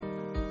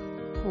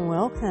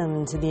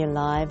Welcome to the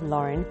Alive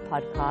Loren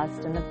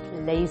Podcast, and a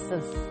place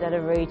of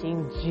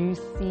celebrating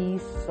juicy,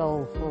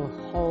 soulful,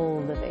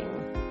 whole living.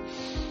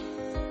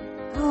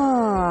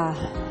 I've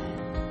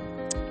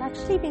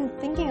actually been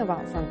thinking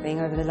about something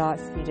over the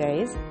last few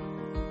days,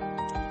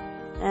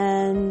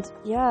 and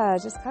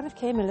it just kind of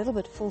came a little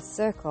bit full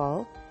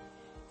circle.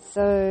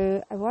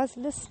 So I was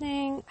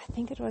listening, I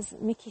think it was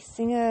Mickey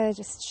Singer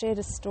just shared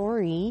a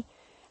story.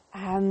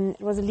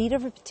 It was a leader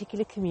of a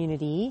particular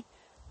community,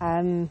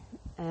 and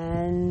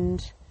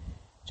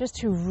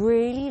just who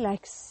really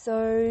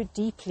so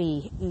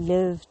deeply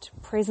lived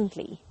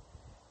presently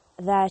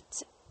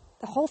that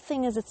the whole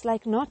thing is it's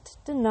not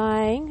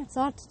denying at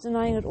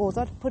all, it's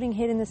not putting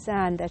head in the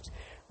sand that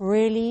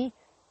really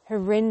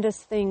horrendous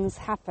things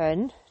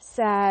happen,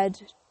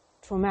 sad,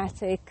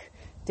 traumatic,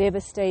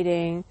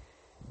 devastating,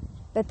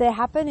 that they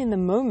happen in the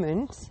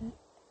moment,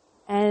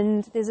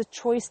 and there's a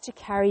choice to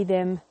carry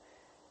them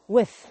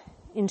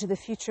into the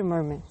future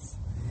moments.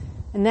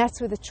 And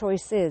that's where the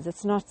choice is.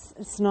 It's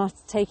not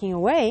taking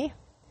away,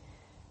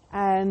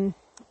 and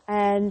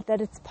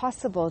that it's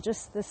possible,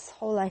 just this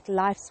whole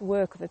life's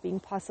work of it being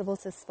possible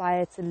to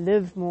aspire to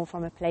live more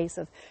from a place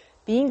of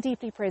being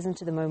deeply present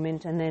to the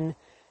moment, and then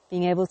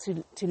being able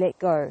to let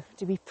go,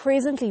 to be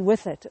presently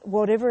with it,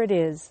 whatever it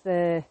is,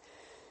 the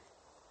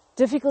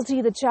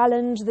difficulty, the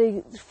challenge,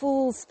 the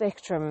full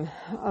spectrum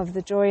of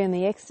the joy and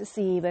the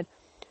ecstasy. But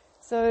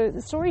so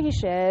the story he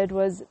shared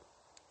was,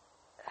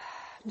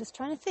 I'm just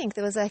trying to think,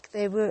 there was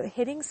they were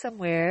heading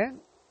somewhere,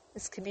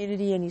 this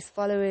community and his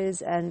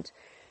followers, and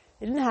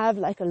they didn't have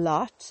a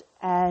lot,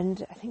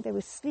 and I think they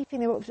were sleeping.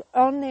 They were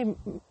on their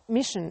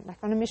mission,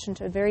 on a mission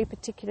to a very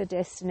particular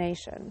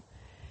destination,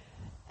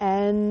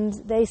 and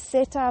they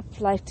set up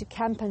to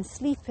camp and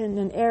sleep in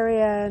an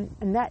area,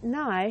 and that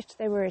night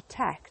they were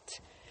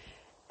attacked,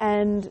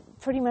 and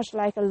pretty much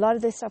a lot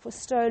of their stuff was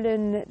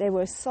stolen. They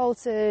were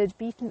assaulted,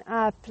 beaten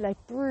up,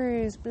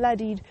 bruised,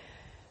 bloodied.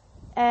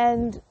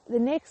 And the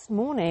next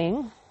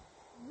morning,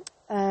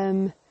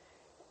 all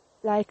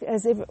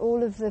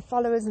of the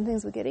followers and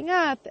things were getting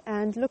up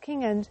and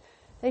looking, and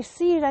they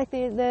see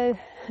the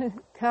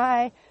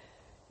guy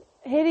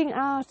heading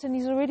out, and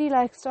he's already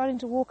starting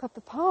to walk up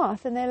the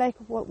path, and they're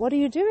what are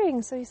you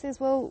doing? So he says,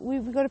 well,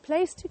 we've got a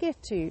place to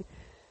get to.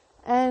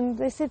 And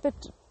they said,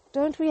 but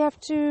don't we have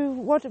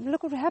to,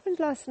 look what happened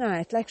last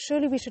night.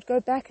 Surely we should go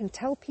back and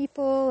tell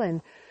people,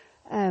 and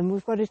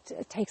we've got to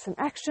take some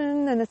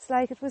action. And it's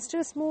it was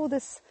just more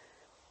this,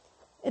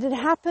 it had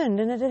happened,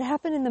 and it had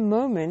happened in the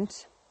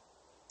moment.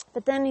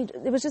 But then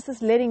there was just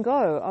this letting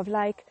go of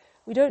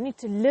we don't need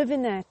to live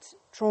in that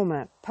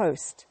trauma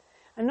post.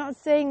 I'm not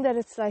saying that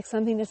it's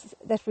something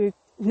that we're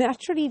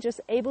naturally just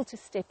able to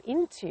step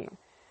into,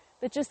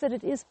 but just that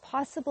it is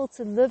possible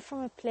to live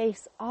from a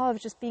place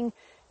of just being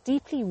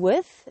deeply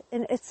with.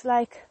 And it's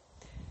it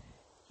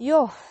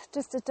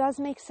does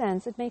make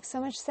sense. It makes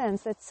so much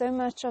sense that so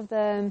much of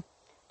the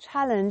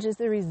challenge is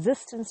the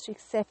resistance to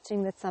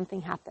accepting that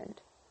something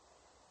happened.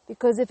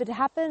 Because if it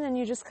happened and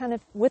you just kind of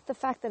with the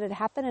fact that it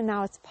happened and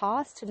now it's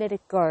past, to let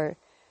it go.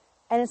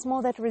 And it's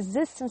more that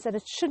resistance that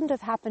it shouldn't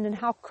have happened, and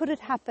how could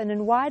it happen,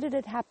 and why did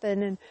it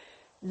happen, and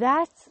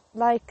that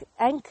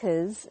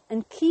anchors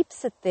and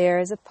keeps it there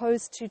as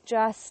opposed to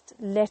just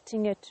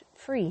letting it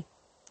free.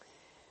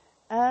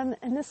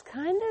 And this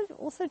kind of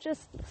also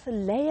just a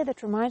layer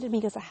that reminded me,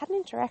 because I had an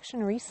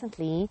interaction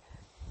recently,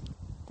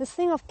 this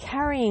thing of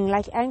carrying,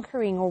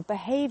 anchoring or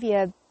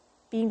behavior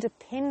being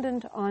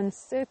dependent on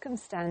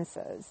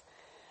circumstances.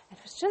 It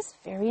was just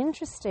very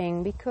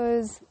interesting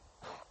because,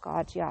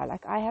 I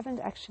haven't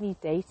actually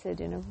dated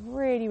in a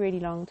really, really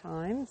long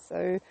time.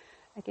 So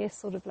I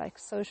guess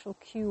social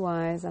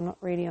cue-wise, I'm not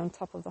really on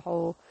top of the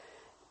whole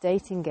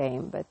dating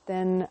game. But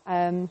then,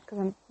 because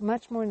I'm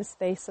much more in a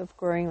space of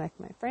growing my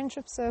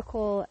friendship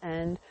circle,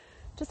 and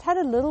just had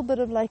a little bit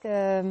of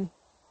a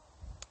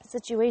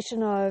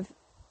situation of,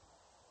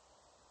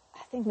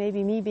 I think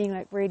maybe me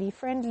being really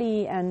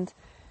friendly and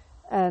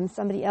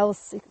somebody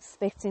else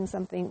expecting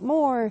something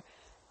more,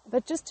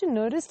 but just to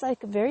notice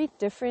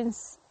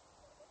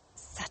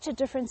such a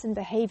difference in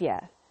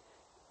behavior,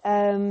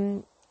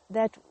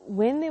 that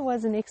when there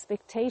was an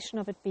expectation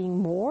of it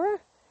being more,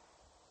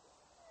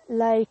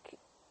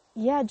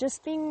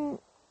 just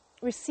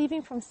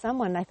receiving from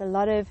someone a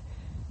lot of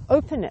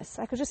openness.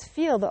 I could just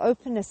feel the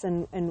openness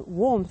and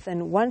warmth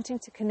and wanting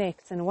to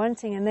connect and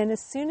then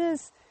as soon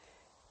as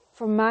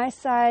from my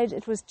side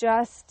it was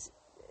just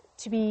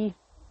to be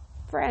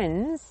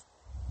friends,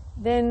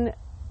 then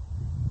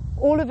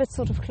all of it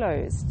sort of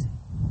closed.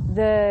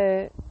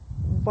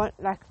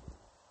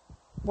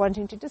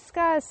 Wanting to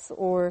discuss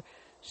or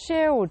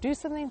share or do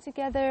something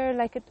together,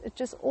 it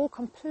just all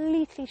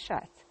completely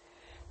shut.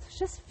 So it's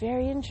just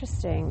very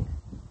interesting,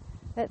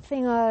 that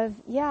thing of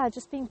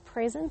just being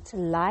present to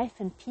life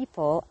and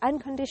people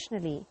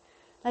unconditionally.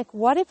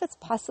 What if it's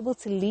possible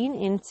to lean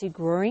into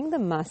growing the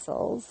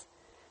muscles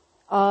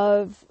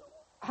of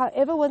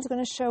however one's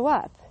going to show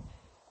up,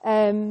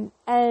 and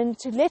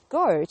to let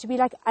go, to be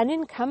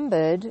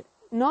unencumbered,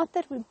 not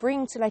that we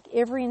bring to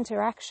every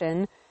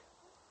interaction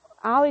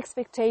our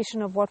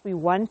expectation of what we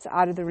want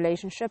out of the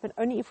relationship, and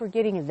only if we're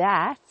getting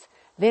that,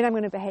 then I'm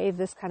going to behave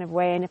this kind of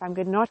way, and if I'm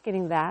not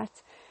getting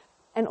that,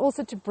 and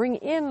also to bring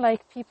in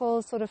like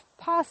people's sort of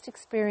past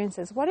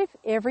experiences. What if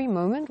every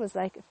moment was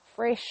like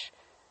fresh,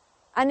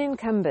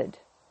 unencumbered?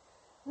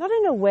 Not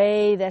in a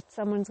way that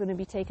someone's going to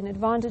be taken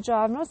advantage of.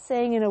 I'm not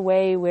saying in a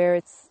way where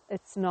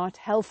it's not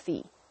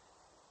healthy.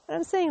 But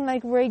I'm saying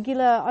like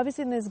regular,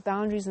 obviously there's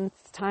boundaries and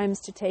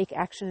times to take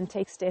action and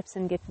take steps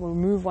and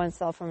remove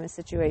oneself from a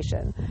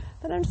situation.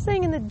 But I'm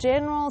saying in the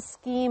general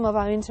scheme of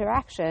our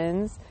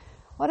interactions,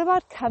 what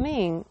about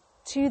coming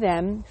to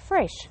them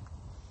fresh?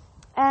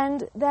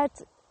 And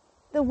that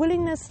the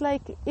willingness,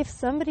 like if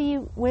somebody,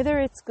 whether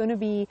it's going to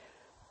be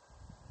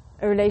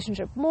a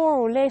relationship more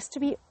or less, to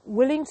be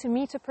willing to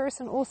meet a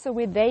person also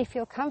where they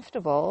feel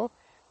comfortable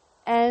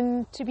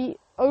and to be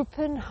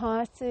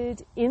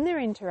open-hearted in their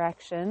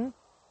interaction,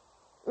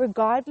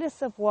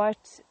 regardless of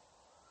what,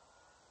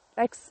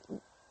 like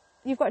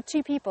you've got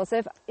two people.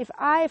 So if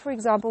I, for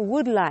example,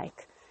 would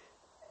like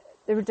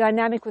the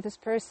dynamic with this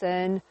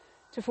person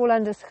to fall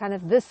under kind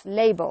of this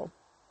label,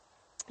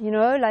 you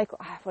know, like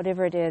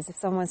whatever it is, if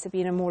someone wants to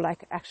be in a more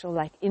like actual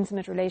like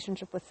intimate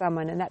relationship with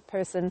someone and that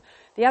person,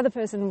 the other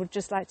person would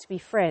just like to be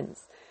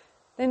friends,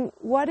 then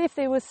what if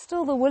there was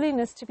still the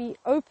willingness to be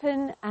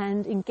open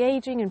and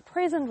engaging and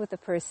present with the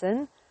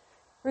person,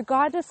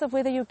 regardless of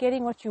whether you're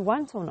getting what you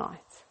want or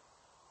not?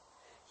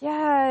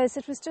 Yes,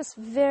 it was just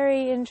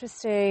very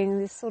interesting,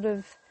 this sort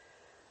of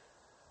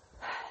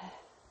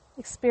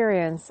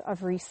experience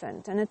of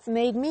recent, and it's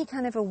made me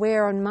kind of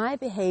aware on my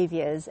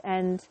behaviors.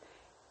 And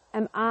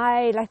am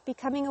I like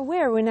becoming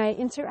aware when I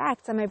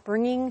interact? Am I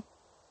bringing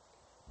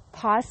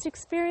past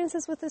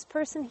experiences with this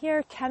person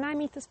here? Can I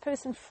meet this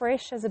person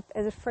fresh as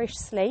a fresh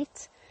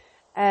slate?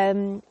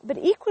 But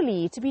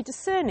equally to be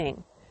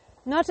discerning,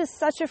 not as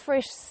such a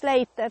fresh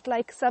slate that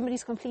like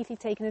somebody's completely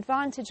taken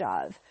advantage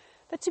of,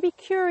 but to be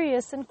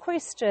curious and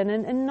question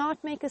and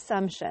not make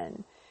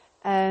assumption,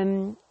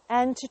 and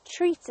to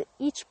treat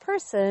each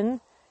person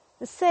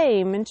the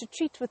same, and to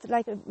treat with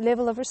like a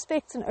level of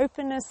respect and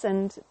openness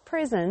and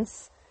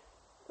presence,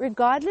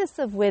 regardless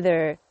of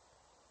whether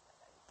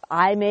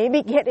I may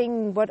be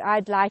getting what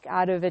I'd like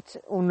out of it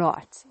or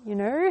not, you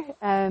know,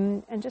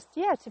 and just,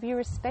 to be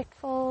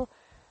respectful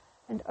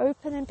and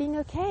open and being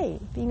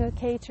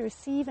okay to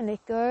receive and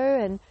let go,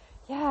 and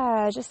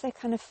just that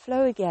kind of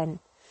flow again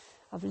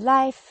of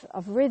life,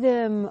 of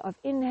rhythm, of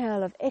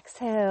inhale, of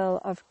exhale,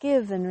 of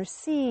give and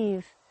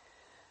receive.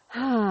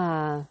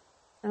 And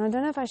I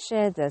don't know if I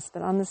shared this,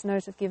 but on this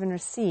note of give and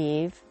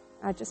receive,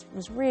 I just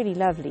was really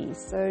lovely.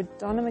 So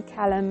Donna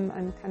McCallum,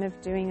 I'm kind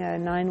of doing a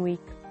 9-week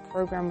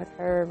program with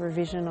her,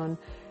 revision on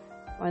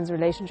one's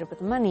relationship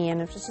with money,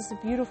 and it was just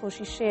beautiful.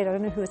 She shared, I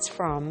don't know who it's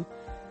from,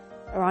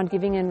 around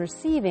giving and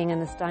receiving and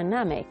this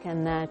dynamic,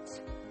 and that,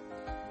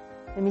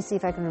 let me see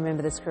if I can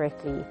remember this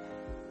correctly.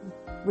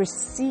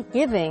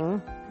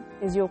 Giving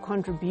is your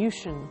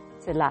contribution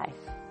to life,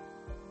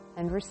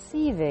 and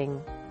receiving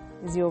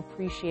is your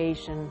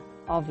appreciation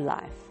of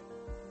life.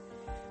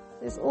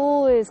 There's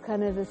always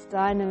kind of this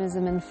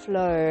dynamism and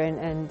flow,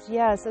 and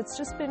so it's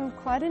just been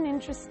quite an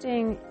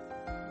interesting,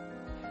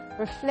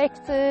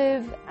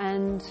 reflective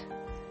and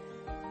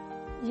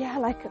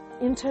like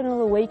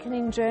internal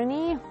awakening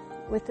journey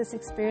with this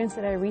experience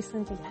that I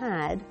recently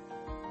had,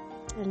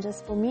 and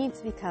just for me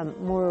to become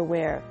more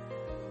aware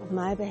of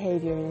my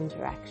behavior and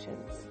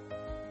interactions.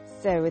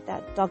 So with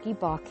that doggy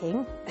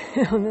barking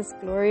on this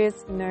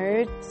glorious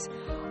note,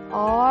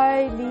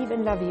 I leave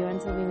and love you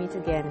until we meet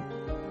again.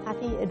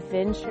 Happy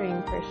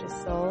adventuring, precious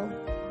soul.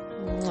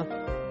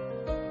 Mwah.